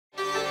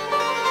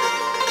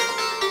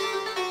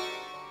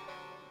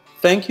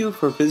Thank you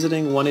for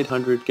visiting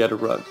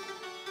 1-800-GET-A-RUG.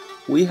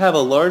 We have a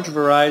large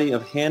variety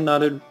of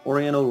hand-knotted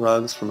Oriental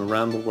rugs from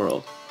around the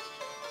world,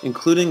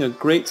 including a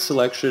great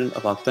selection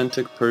of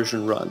authentic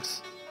Persian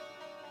rugs.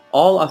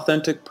 All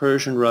authentic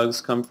Persian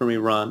rugs come from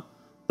Iran,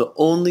 the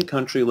only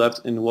country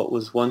left in what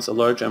was once a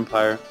large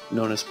empire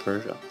known as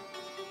Persia.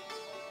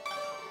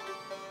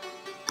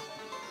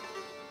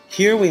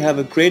 Here we have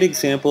a great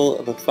example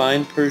of a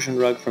fine Persian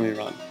rug from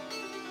Iran.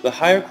 The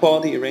higher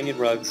quality Iranian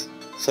rugs,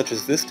 such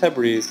as this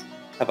Tabriz,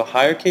 have a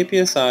higher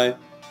KPSI,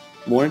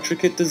 more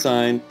intricate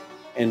design,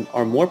 and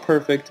are more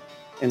perfect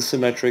and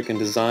symmetric in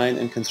design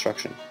and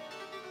construction.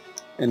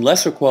 In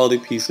lesser quality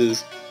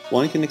pieces,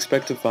 one can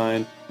expect to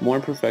find more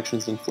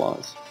imperfections and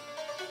flaws.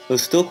 Though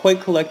still quite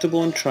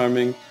collectible and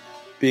charming,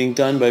 being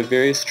done by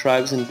various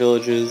tribes and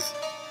villages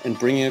and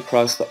bringing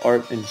across the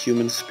art and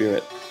human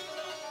spirit.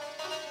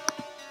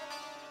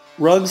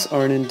 Rugs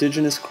are an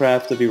indigenous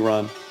craft of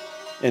Iran,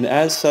 and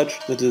as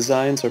such the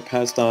designs are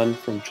passed on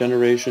from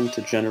generation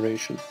to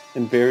generation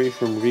and vary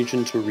from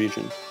region to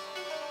region.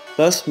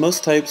 Thus,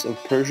 most types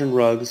of Persian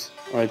rugs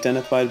are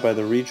identified by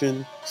the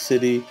region,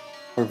 city,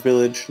 or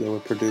village they were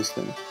produced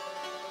in.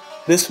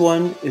 This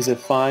one is a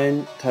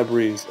fine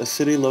Tabriz, a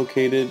city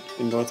located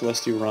in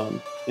northwest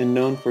Iran, and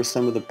known for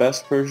some of the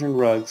best Persian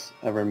rugs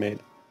ever made.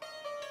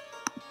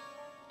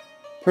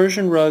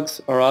 Persian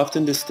rugs are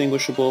often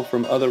distinguishable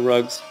from other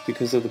rugs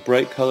because of the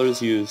bright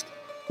colors used,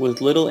 with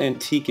little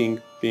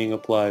antiquing being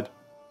applied.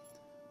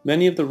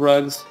 Many of the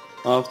rugs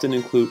often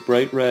include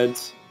bright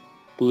reds,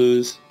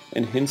 blues,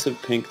 and hints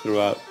of pink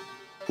throughout,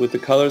 with the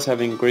colors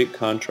having great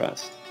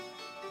contrast.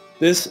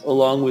 This,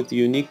 along with the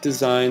unique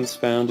designs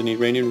found in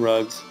Iranian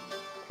rugs,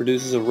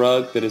 produces a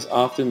rug that is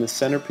often the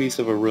centerpiece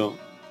of a room,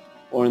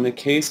 or in the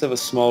case of a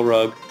small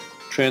rug,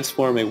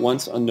 transform a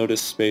once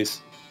unnoticed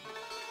space